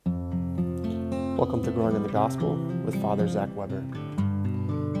Welcome to Growing in the Gospel with Father Zach Weber.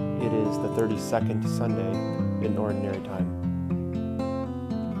 It is the 32nd Sunday in Ordinary Time.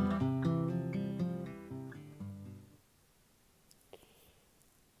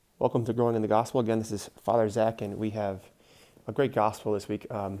 Welcome to Growing in the Gospel. Again, this is Father Zach, and we have a great gospel this week.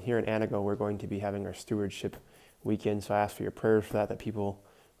 Here in Anago, we're going to be having our stewardship weekend, so I ask for your prayers for that people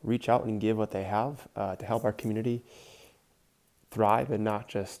reach out and give what they have to help our community thrive and not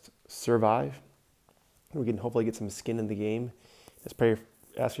just survive. We can hopefully get some skin in the game.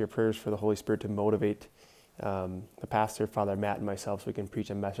 Ask for your prayers for the Holy Spirit to motivate the pastor, Father Matt, and myself so we can preach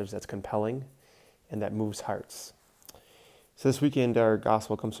a message that's compelling and that moves hearts. So this weekend, our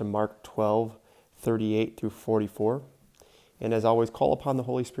gospel comes from Mark 12:38 through 44. And as always, call upon the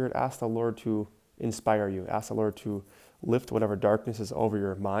Holy Spirit. Ask the Lord to inspire you. Ask the Lord to lift whatever darkness is over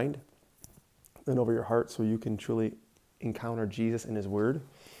your mind and over your heart so you can truly encounter Jesus and His Word.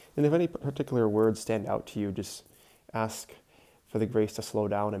 And if any particular words stand out to you, just ask for the grace to slow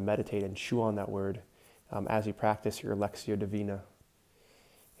down and meditate and chew on that word as you practice your Lectio Divina.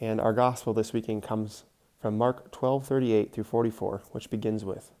 And our gospel this weekend comes from Mark 12:38 through 44, which begins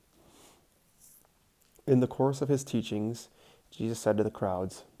with, "In the course of his teachings, Jesus said to the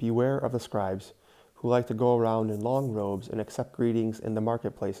crowds, 'Beware of the scribes who like to go around in long robes and accept greetings in the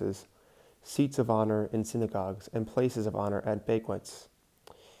marketplaces, seats of honor in synagogues, and places of honor at banquets.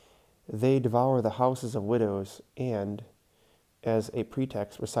 They devour the houses of widows and, as a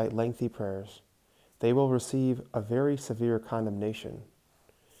pretext, recite lengthy prayers. They will receive a very severe condemnation.'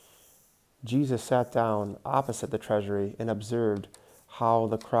 Jesus sat down opposite the treasury and observed how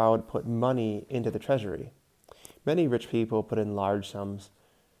the crowd put money into the treasury. Many rich people put in large sums.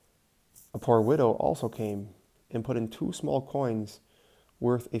 A poor widow also came and put in 2 small coins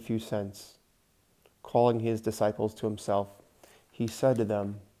worth a few cents. Calling his disciples to himself, he said to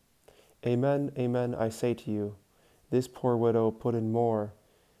them, 'Amen, amen, I say to you, this poor widow put in more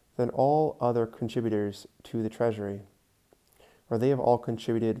than all other contributors to the treasury. For they have all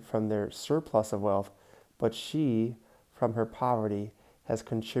contributed from their surplus of wealth, but she, from her poverty, has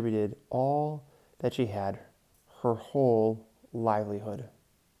contributed all that she had, her whole livelihood.'"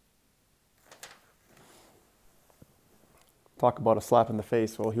 Talk about a slap in the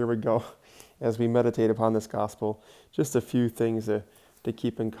face. Well, here we go. As we meditate upon this gospel, just a few things to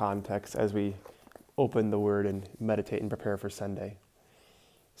keep in context as we open the Word and meditate and prepare for Sunday.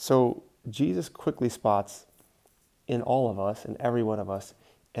 So Jesus quickly spots in all of us, in every one of us,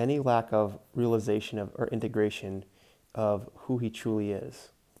 any lack of realization of or integration of who He truly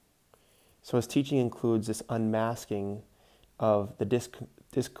is. So His teaching includes this unmasking of the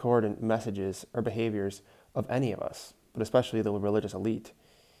discordant messages or behaviors of any of us, but especially the religious elite.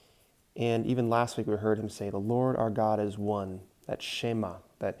 And even last week we heard Him say, "The Lord our God is one," that Shema,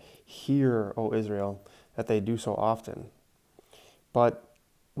 that "Hear, O Israel," that they do so often. But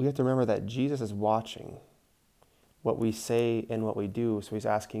we have to remember that Jesus is watching what we say and what we do. So He's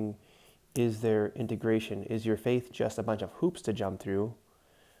asking, is there integration? Is your faith just a bunch of hoops to jump through?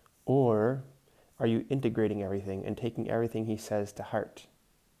 Or are you integrating everything and taking everything He says to heart?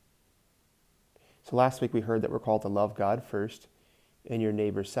 So last week we heard that we're called to love God first and your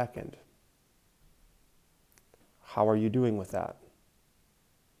neighbor second. How are you doing with that?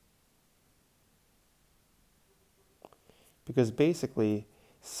 Because basically,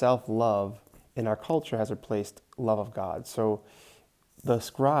 self-love in our culture has replaced love of God. So the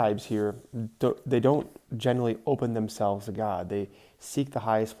scribes here, they don't generally open themselves to God. They seek the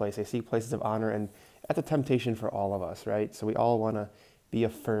highest place. They seek places of honor, and that's a temptation for all of us, right? So we all want to be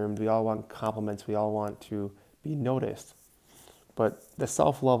affirmed. We all want compliments. We all want to be noticed. But the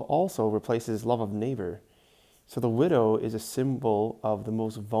self-love also replaces love of neighbor. So the widow is a symbol of the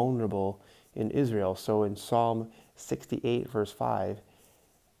most vulnerable in Israel. So in Psalm 68, verse 5,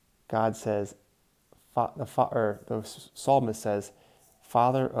 God says, the psalmist says,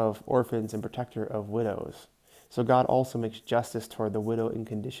 "Father of orphans and protector of widows." So God also makes justice toward the widow in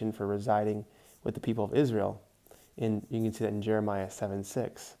condition for residing with the people of Israel. And you can see that in Jeremiah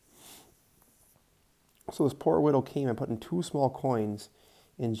 7:6. So this poor widow came and put in 2 small coins,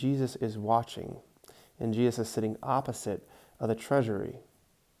 and Jesus is watching. And Jesus is sitting opposite of the treasury.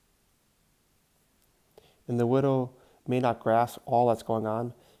 And the widow may not grasp all that's going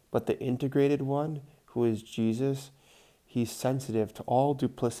on, but the integrated one, who is Jesus, He's sensitive to all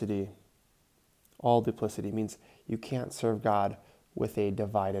duplicity. All duplicity means you can't serve God with a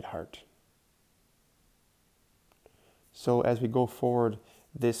divided heart. So as we go forward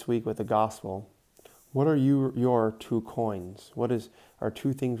this week with the gospel, what are your 2 coins? What are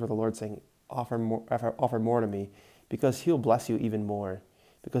 2 things where the Lord's saying, offer more to me, because He'll bless you even more.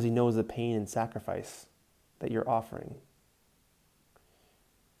 because he knows the pain and sacrifice that you're offering.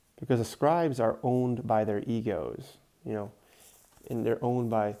 Because the scribes are owned by their egos, and they're owned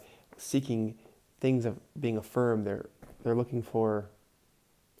by seeking things of being affirmed. They're looking for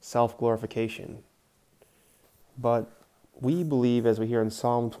self-glorification. But we believe, as we hear in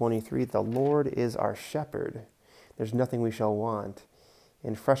Psalm 23, the Lord is our shepherd. There's nothing we shall want.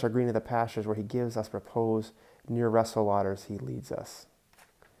 And fresh are green are the pastures where he gives us repose. Near restful waters he leads us.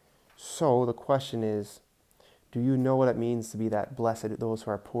 So the question is, do you know what it means to be that blessed, those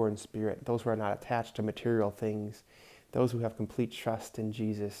who are poor in spirit, those who are not attached to material things, those who have complete trust in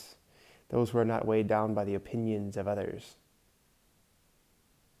Jesus, those who are not weighed down by the opinions of others?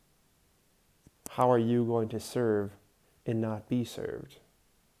 How are you going to serve and not be served?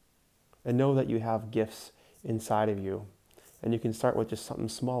 And know that you have gifts inside of you. And you can start with just something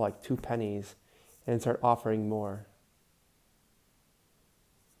small like 2 pennies and start offering more.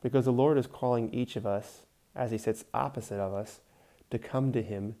 Because the Lord is calling each of us, as he sits opposite of us, to come to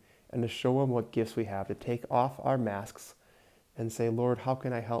him and to show him what gifts we have, to take off our masks and say, Lord, how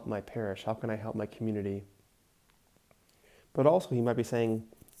can I help my parish? How can I help my community? But also he might be saying,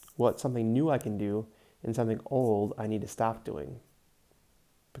 what's something new I can do and something old I need to stop doing.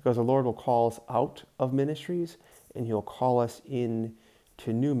 Because the Lord will call us out of ministries and he'll call us in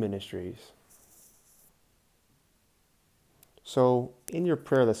to new ministries. So in your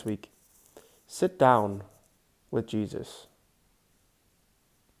prayer this week, sit down with Jesus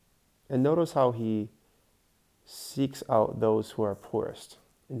and notice how he seeks out those who are poorest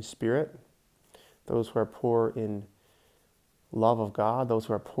in spirit, those who are poor in love of God, those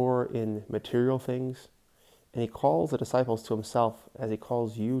who are poor in material things. And he calls the disciples to himself as he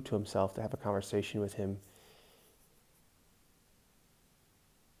calls you to himself to have a conversation with him,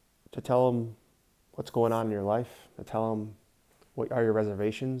 to tell him what's going on in your life, to tell him what are your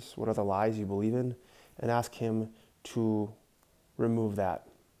reservations, what are the lies you believe in, and ask him to remove that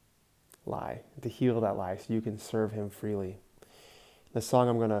lie, to heal that lie so you can serve him freely. The song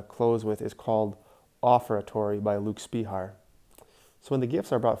I'm going to close with is called Offertory by Luke Spihar. So when the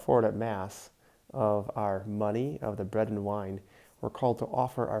gifts are brought forward at Mass of our money, of the bread and wine, we're called to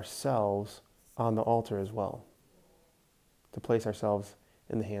offer ourselves on the altar as well, to place ourselves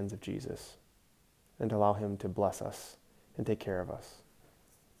in the hands of Jesus and to allow him to bless us and take care of us.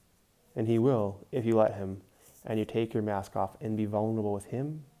 And he will, if you let him, and you take your mask off and be vulnerable with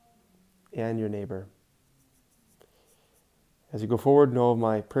him and your neighbor. As you go forward, know of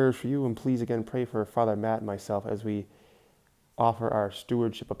my prayers for you, and please again pray for Father Matt and myself as we offer our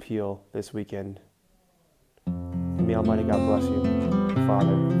stewardship appeal this weekend. And may Almighty God bless you, the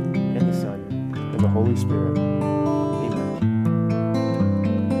Father, and the Son, and the Holy Spirit.